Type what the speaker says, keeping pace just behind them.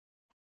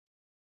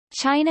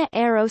China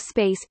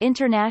Aerospace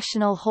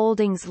International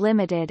Holdings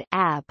Limited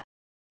 (AB)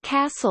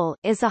 Castle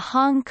is a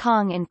Hong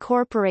Kong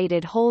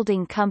incorporated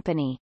holding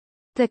company.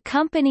 The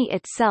company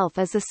itself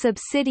is a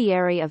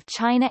subsidiary of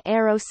China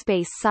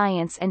Aerospace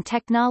Science and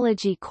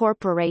Technology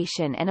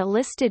Corporation and a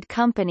listed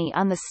company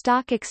on the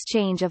Stock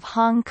Exchange of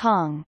Hong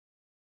Kong.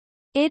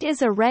 It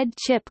is a red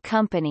chip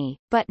company,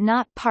 but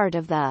not part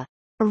of the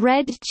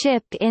red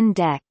chip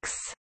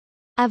index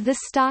of the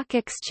stock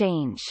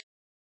exchange.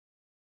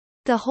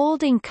 The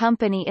holding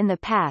company in the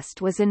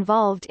past was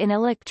involved in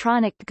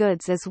electronic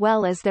goods as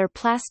well as their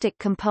plastic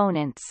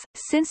components.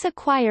 Since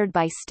acquired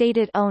by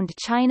state-owned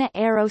China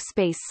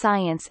Aerospace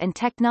Science and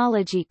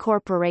Technology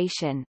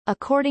Corporation,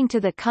 according to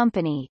the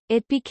company,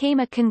 it became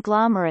a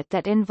conglomerate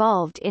that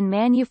involved in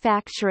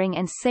manufacturing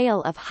and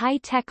sale of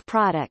high-tech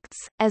products,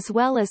 as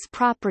well as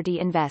property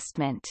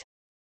investment.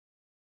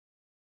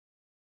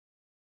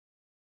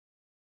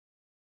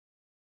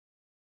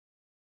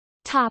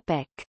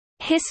 Topic: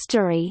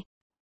 History.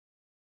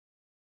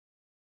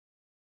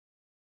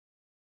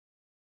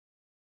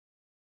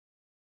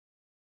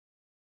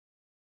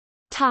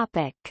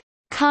 Topic: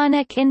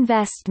 Conic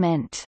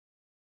Investment.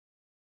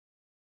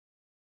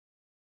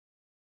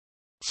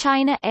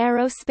 China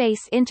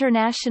Aerospace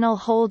International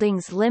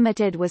Holdings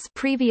Limited was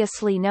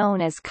previously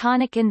known as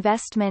Conic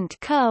Investment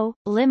Co.,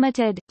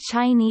 Limited,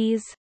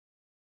 Chinese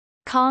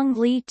Kong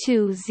Li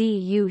Tu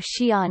Ziyu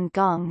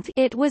Xiangong.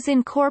 It was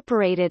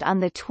incorporated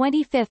on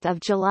 25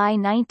 July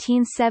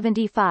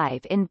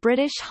 1975 in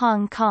British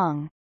Hong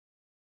Kong.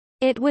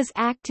 It was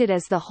acted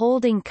as the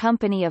holding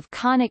company of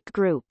Conic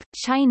Group,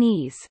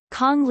 Chinese,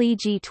 Kong Li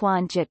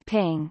Jituan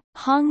Jitping,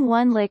 Hong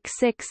 1 Lik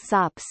 6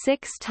 Zop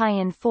 6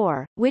 Tian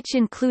 4, which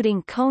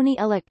including Coni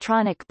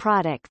Electronic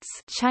Products,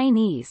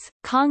 Chinese,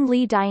 Kong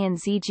Li Dian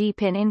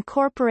Zijipin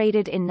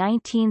incorporated in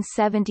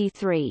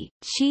 1973,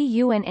 Chi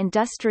Yuan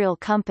Industrial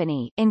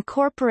Company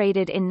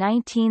incorporated in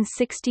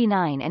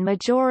 1969 and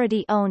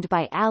majority owned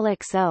by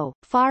Alex O,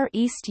 Far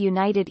East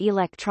United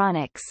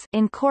Electronics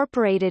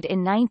incorporated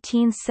in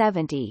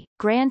 1970.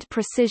 Grand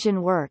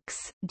Precision Works,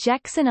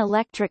 Jexon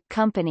Electric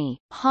Company,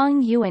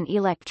 Hong Yuan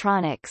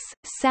Electronics,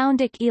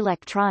 Soundic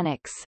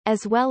Electronics,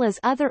 as well as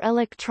other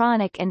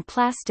electronic and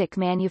plastic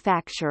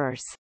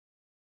manufacturers.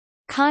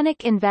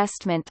 Conic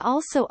Investment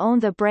also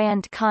owned the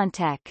brand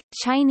Contec,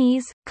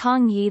 Chinese,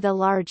 Kongyi the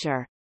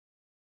Larger.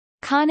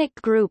 Conic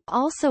Group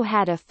also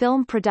had a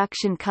film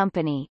production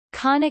company,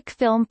 Conic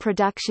Film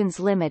Productions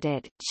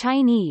Limited,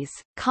 Chinese,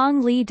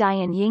 Kong Li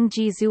Dian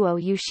Yingji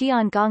Zuo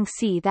Yuxian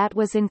Gongxi that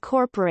was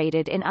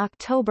incorporated in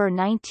October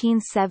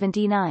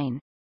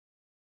 1979.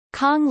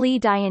 Kong Li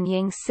Dian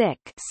Ying Sik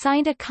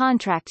signed a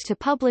contract to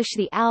publish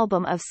the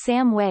album of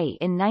Sam Wei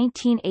in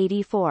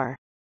 1984.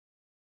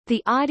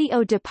 The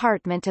audio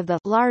department of the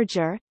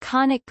larger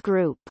Conic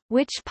Group,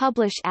 which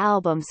publish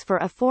albums for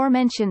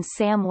aforementioned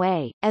Sam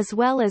Wei, as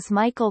well as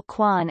Michael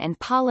Kwan and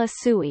Paula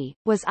Sui,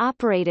 was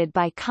operated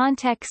by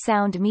Contec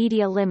Sound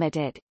Media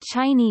Limited,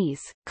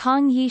 Chinese,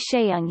 Kong Yi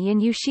Sheung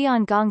Yin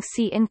Yuxian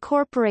Gongxi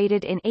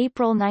incorporated in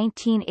April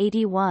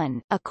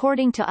 1981,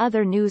 according to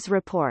other news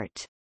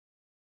report.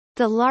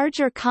 The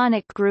larger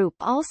Conic Group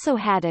also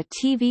had a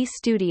TV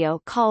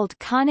studio called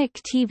Conic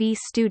TV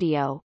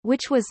Studio,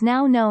 which was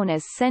now known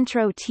as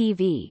Centro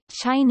TV,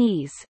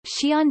 Chinese,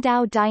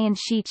 Xiandao Dian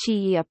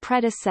Shiqi, a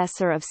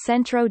predecessor of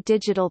Centro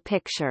Digital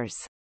Pictures.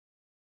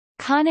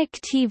 Conic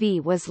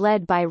TV was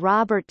led by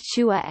Robert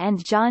Chua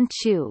and John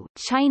Chu,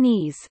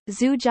 Chinese,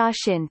 Zhu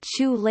Jiaxin.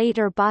 Chu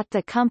later bought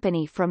the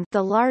company from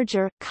the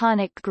larger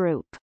Conic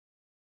Group.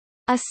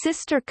 A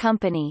sister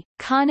company,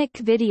 Conic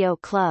Video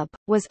Club,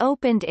 was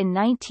opened in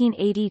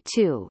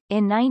 1982.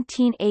 In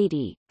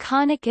 1980,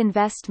 Conic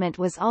Investment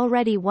was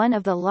already one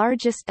of the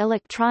largest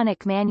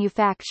electronic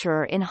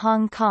manufacturer in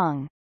Hong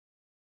Kong.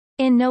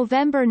 In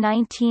November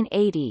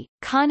 1980,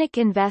 Conic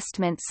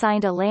Investment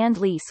signed a land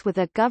lease with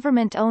a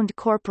government-owned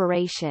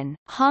corporation,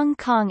 Hong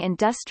Kong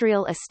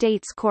Industrial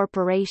Estates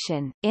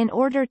Corporation, in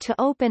order to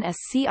open a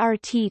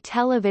CRT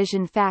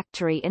television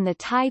factory in the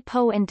Tai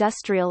Po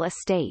Industrial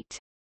Estate.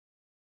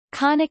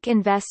 Conic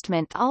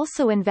Investment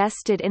also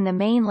invested in the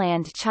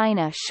mainland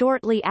China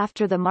shortly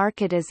after the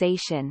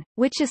marketization,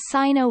 which a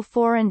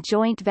Sino-foreign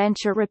joint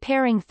venture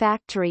repairing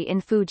factory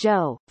in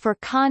Fuzhou, for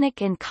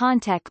Conic and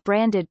Contec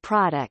branded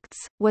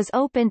products, was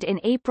opened in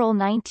April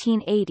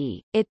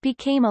 1980. It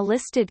became a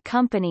listed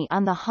company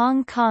on the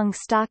Hong Kong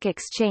Stock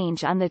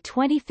Exchange on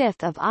 25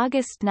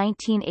 August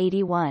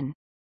 1981.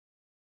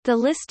 The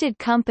listed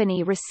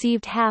company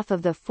received half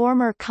of the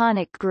former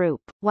Conic Group,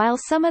 while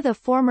some of the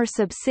former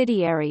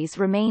subsidiaries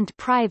remained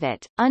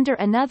private, under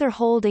another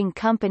holding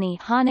company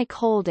Conic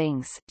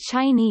Holdings,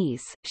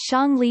 Chinese,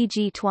 Shangli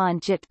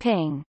Jituan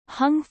Jitping,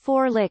 Hung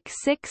 4 Lik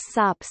 6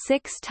 Zop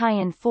 6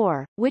 Tian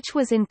 4, which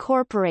was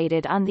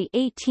incorporated on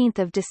 18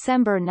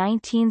 December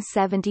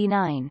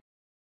 1979.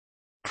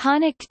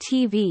 Conic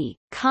TV,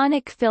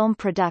 Conic Film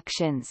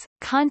Productions,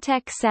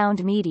 Contec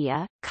Sound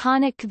Media,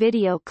 Conic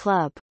Video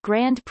Club,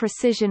 Grand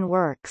Precision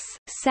Works,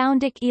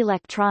 Soundic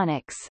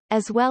Electronics,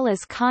 as well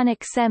as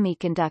Conic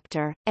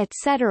Semiconductor,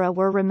 etc.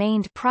 were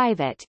remained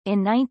private.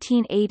 In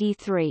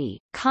 1983,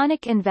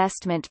 Conic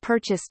Investment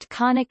purchased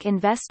Conic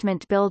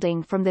Investment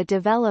Building from the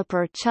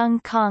developer Chung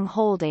Kong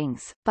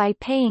Holdings, by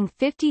paying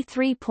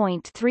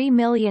 $53.3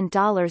 million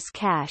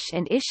cash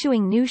and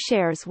issuing new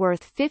shares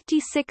worth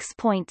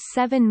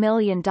 $56.7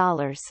 million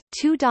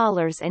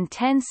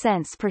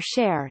 $2.10 per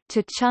share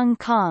to Chung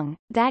Kong,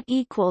 that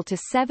equal to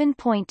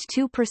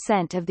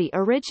 7.2% of the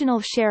original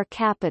share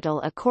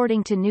capital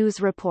according to news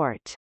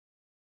report.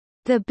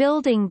 The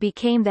building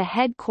became the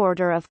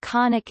headquarters of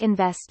Conic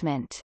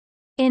Investment.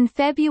 In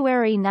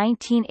February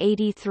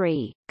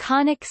 1983,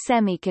 Conic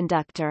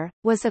Semiconductor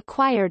was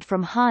acquired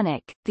from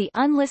Honic, the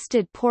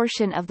unlisted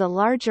portion of the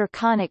larger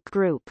Conic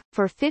Group,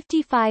 for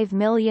 $55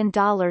 million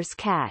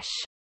cash.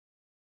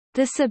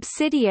 The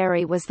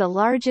subsidiary was the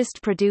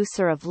largest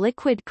producer of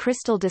liquid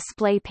crystal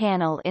display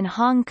panel in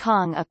Hong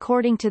Kong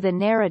according to the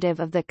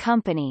narrative of the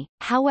company.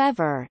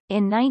 However,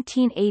 in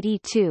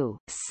 1982,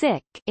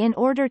 in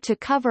order to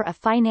cover a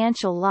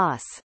financial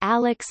loss,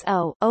 Alex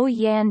O.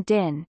 Yan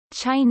Din,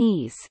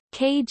 Chinese,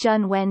 K.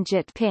 Junwen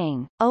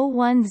Jitping,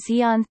 01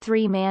 Xian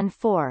 3 Man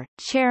 4,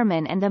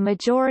 chairman and the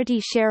majority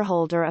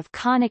shareholder of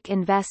Conic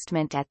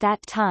Investment at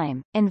that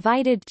time,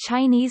 invited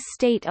Chinese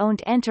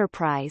state-owned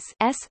enterprise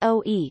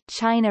SOE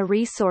China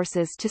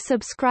Resources to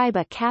subscribe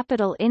a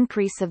capital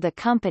increase of the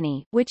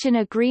company, which an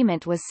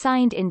agreement was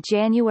signed in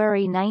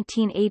January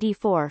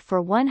 1984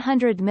 for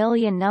 100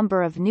 million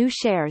number of new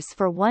shares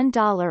for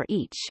 $1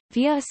 each,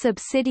 via a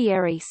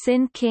subsidiary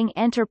Sin King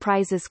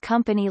Enterprises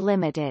Company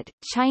Limited,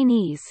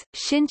 Chinese,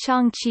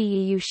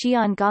 Xinchangqi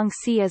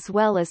Yushiangongxi, as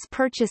well as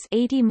purchase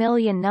 80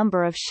 million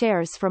number of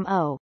shares from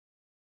O.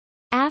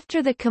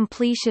 After the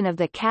completion of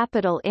the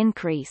capital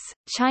increase,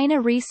 China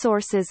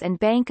Resources and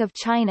Bank of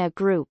China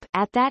Group,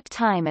 at that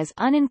time as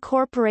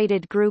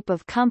unincorporated group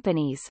of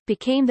companies,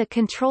 became the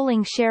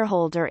controlling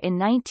shareholder in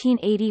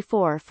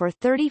 1984 for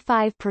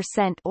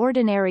 35%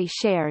 ordinary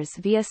shares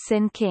via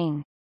Sin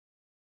King.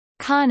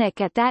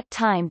 Conic at that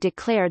time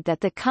declared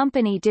that the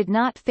company did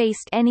not face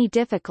any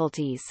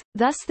difficulties,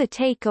 thus the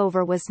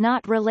takeover was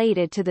not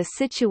related to the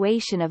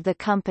situation of the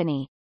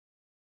company.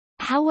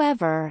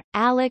 However,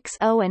 Alex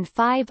O and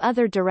 5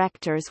 other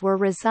directors were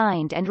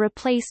resigned and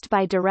replaced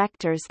by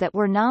directors that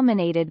were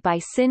nominated by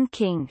Sin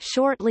King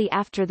shortly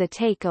after the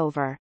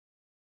takeover.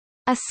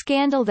 A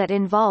scandal that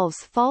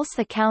involves false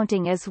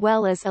accounting as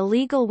well as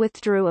illegal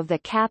withdrawal of the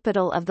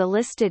capital of the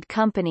listed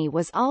company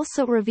was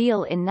also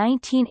revealed in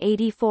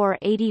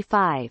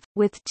 1984-85,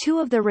 with 2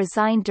 of the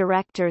resigned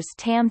directors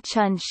Tam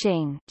Chun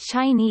Xing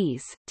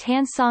Chinese,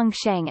 Tansong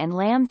Sheng and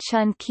Lam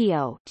Chun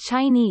Kio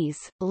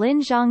Chinese,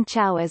 Lin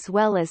Zhongchao as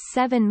well as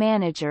 7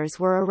 managers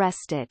were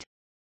arrested.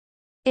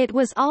 It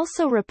was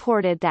also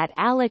reported that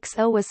Alex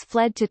O was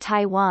fled to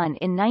Taiwan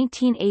in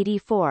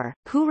 1984,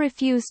 who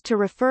refused to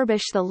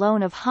refurbish the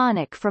loan of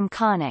Honic from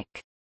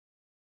Conic.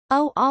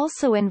 O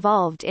also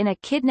involved in a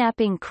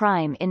kidnapping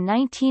crime in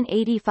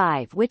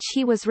 1985 which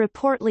he was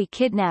reportedly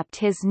kidnapped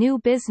his new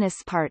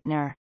business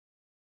partner.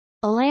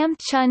 Lam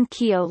Chun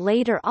Kio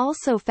later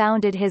also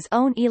founded his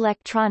own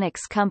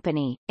electronics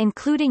company,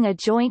 including a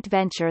joint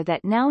venture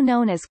that now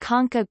known as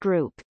Conca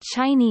Group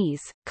Chinese,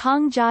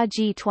 Kongjia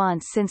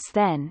Jituan. Since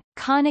then,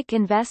 Conic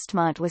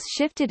Investment was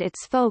shifted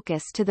its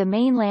focus to the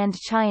mainland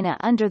China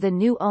under the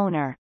new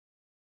owner.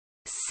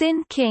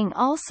 Sin King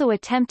also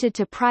attempted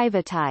to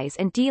privatize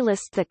and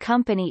delist the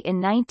company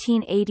in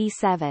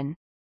 1987.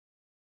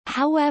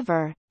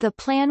 However, the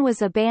plan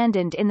was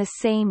abandoned in the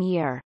same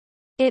year.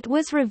 It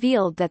was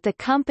revealed that the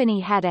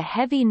company had a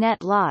heavy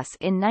net loss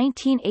in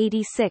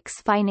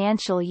 1986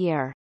 financial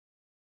year.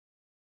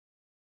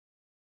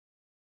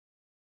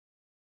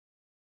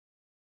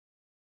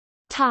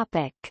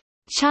 Topic: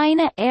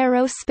 China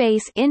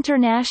Aerospace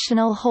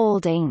International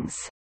Holdings.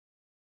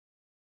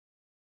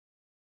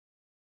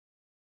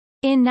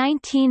 In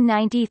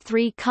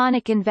 1993,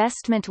 Conic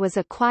Investment was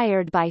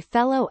acquired by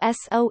fellow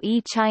SOE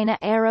China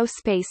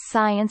Aerospace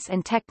Science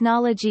and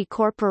Technology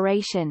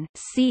Corporation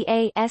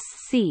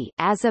 (CASC)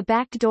 as a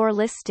backdoor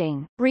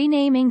listing,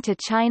 renaming to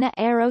China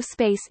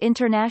Aerospace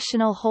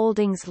International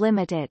Holdings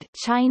Limited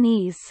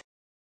 (Chinese: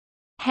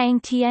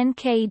 Hangtian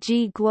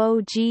Kg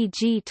Guo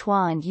Ji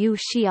Tuan Yu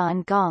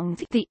Xian Gong).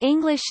 The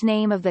English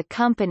name of the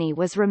company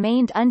was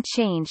remained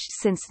unchanged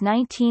since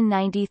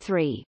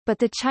 1993, but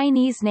the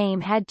Chinese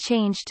name had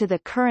changed to the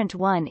current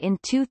one in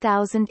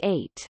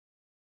 2008.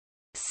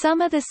 Some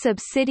of the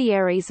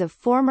subsidiaries of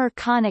former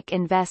Conic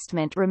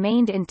Investment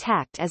remained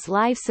intact as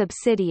live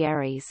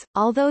subsidiaries,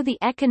 although the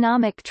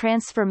economic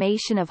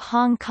transformation of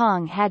Hong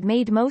Kong had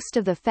made most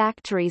of the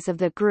factories of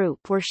the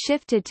group were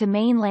shifted to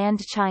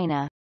mainland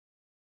China.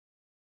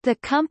 The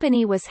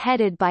company was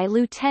headed by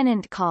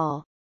Lieutenant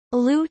Col.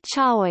 Liu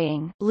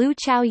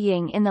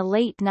Chaoying in the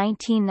late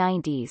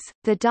 1990s,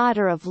 the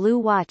daughter of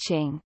Liu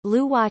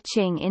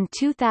Huaqing in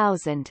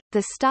 2000.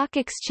 The Stock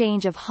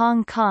Exchange of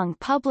Hong Kong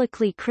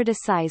publicly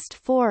criticized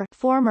four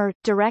former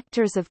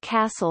directors of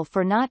Castle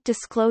for not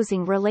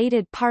disclosing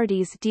related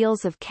parties'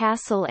 deals of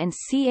Castle and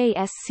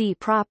CASC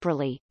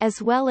properly,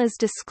 as well as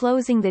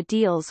disclosing the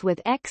deals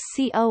with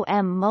XCOM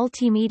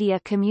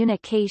Multimedia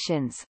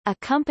Communications, a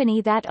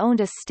company that owned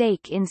a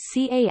stake in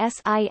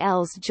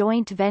CASIL's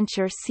joint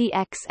venture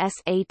CXSAT.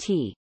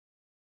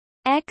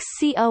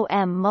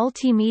 XCOM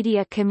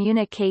Multimedia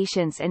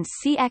Communications and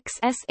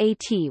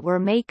CXSAT were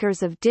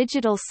makers of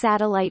digital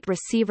satellite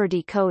receiver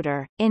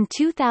decoder. In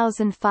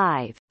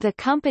 2005, the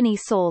company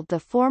sold the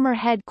former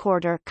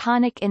headquarter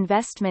Conic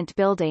Investment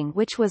building,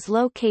 which was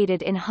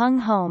located in Hung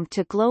Home,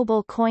 to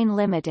Global Coin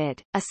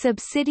Limited, a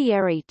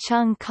subsidiary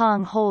Chung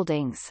Kong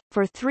Holdings,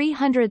 for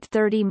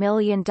 $330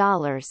 million.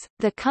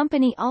 The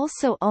company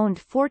also owned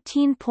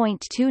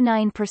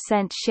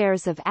 14.29%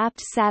 shares of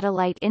Apt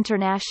Satellite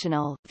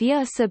International via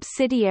a subsidiary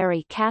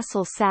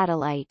Castle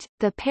Satellite,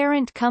 the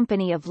parent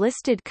company of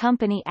listed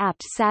company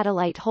Apt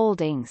Satellite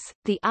Holdings,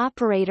 the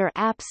operator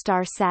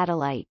Apstar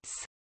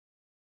Satellites.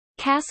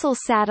 Castle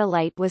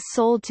Satellite was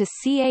sold to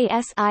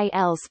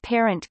CASIL's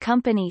parent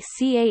company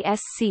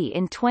CASC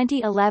in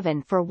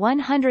 2011 for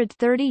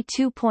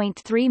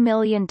 $132.3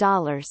 million.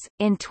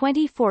 In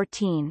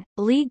 2014,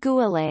 Li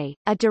Guolei,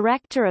 a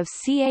director of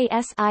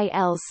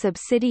CASIL's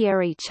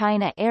subsidiary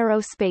China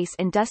Aerospace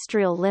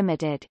Industrial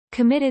Limited,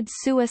 committed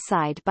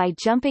suicide by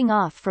jumping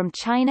off from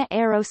China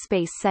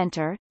Aerospace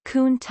Center,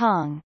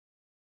 Kuntong.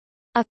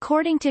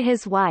 According to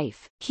his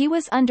wife, he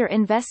was under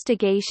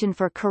investigation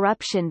for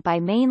corruption by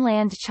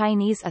mainland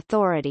Chinese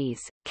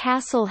authorities.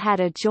 Castle had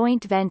a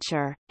joint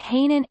venture,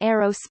 Hainan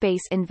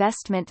Aerospace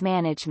Investment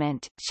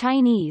Management,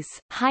 Chinese,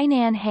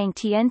 Hainan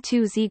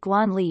Hangtiantu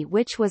Ziguanli,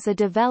 which was a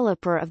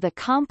developer of the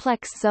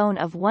complex zone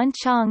of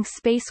Wenchang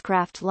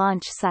spacecraft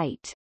launch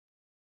site.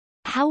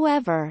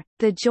 However,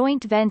 the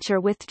joint venture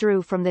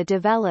withdrew from the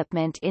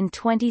development in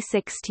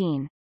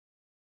 2016.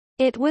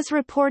 It was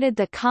reported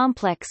the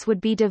complex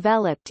would be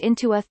developed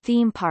into a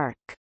theme park.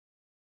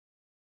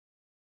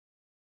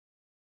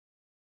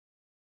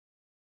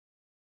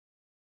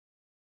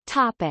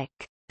 Topic: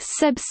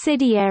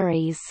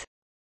 Subsidiaries.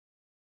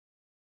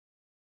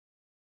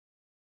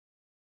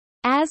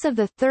 As of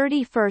the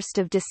 31st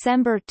of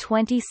December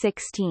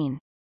 2016.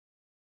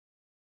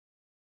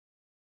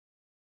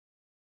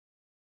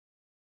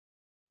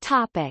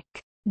 Topic: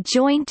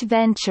 Joint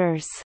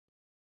ventures.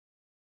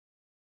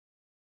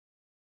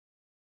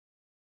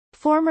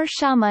 Former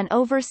Xiamen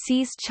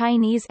Overseas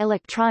Chinese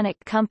Electronic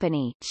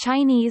Company,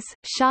 Chinese,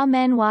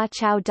 Xiamen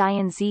Huachao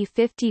Dianzi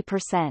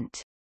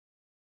 50%.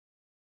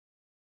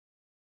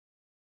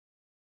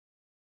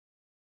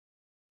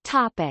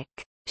 Topic: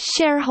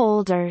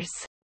 Shareholders.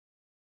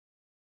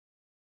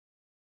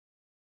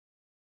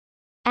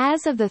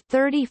 As of the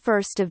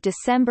 31st of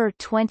December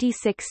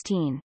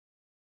 2016.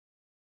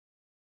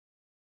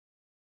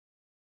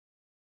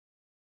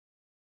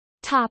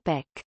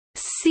 Topic: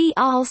 See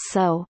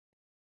also: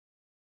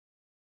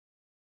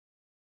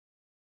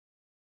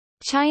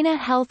 China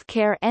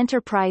Healthcare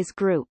Enterprise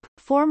Group,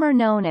 former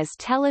known as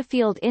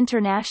Telefield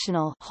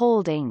International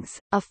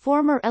Holdings, a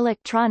former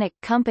electronic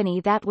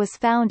company that was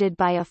founded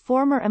by a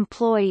former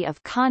employee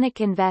of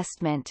Conic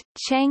Investment,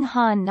 Chang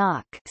Han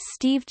Nok,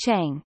 Steve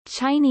Chang,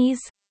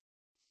 Chinese.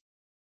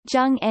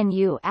 Zheng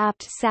Nu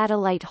Apt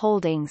Satellite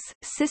Holdings,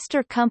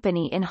 sister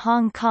company in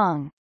Hong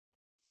Kong.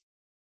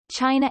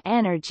 China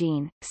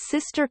Energene,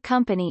 sister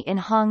company in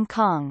Hong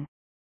Kong.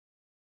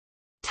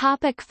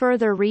 Topic: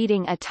 Further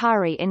reading.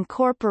 Atari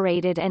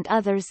Incorporated and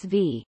others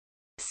v.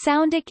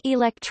 Soundic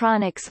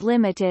Electronics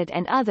Limited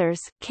and others.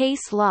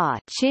 Case law.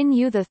 Qin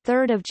Yu,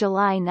 3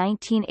 July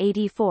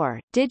 1984.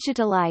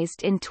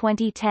 Digitalized in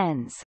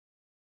 2010s.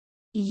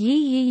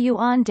 Yi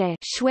Yuan de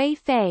Shui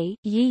Fei.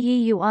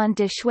 Yi Yuan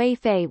de Shui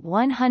Fei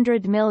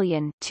 100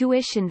 million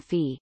tuition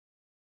fee.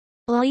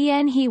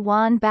 Lian He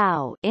Wan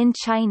Bao in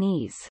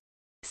Chinese.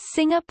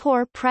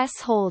 Singapore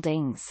Press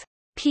Holdings.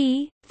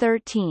 p.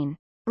 13.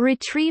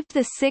 Retrieved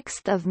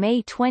 6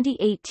 May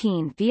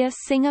 2018 via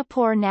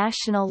Singapore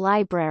National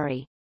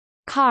Library.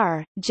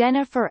 Carr,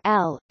 Jennifer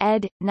L.,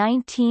 ed.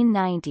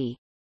 1990.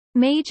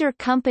 Major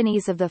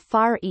Companies of the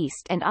Far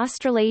East and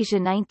Australasia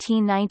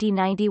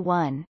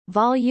 1990-91,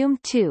 Volume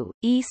 2,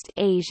 East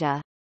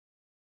Asia.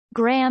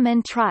 Graham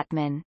and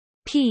Trotman.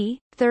 p.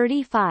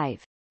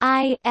 35.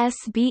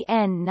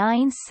 ISBN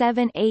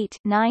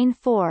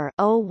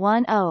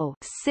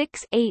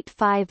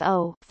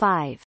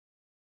 978-94-010-6850-5.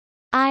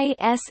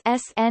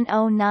 ISSN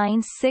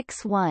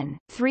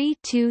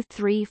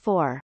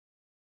 0961-3234.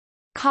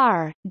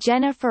 Carr,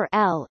 Jennifer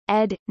L.,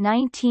 ed.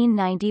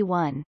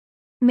 1991.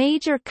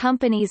 Major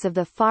Companies of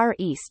the Far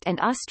East and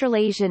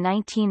Australasia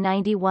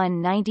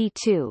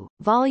 1991-92,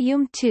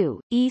 Volume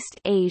 2,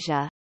 East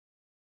Asia.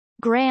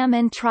 Graham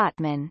and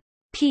Trotman.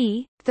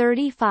 p.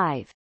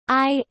 35.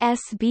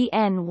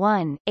 ISBN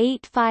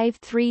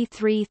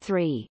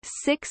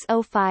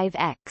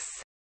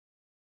 1-85333-605-X.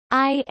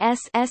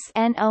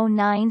 ISSN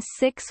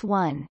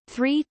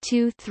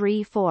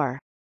 0961-3234.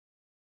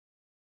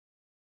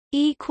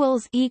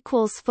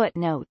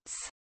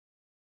 Footnotes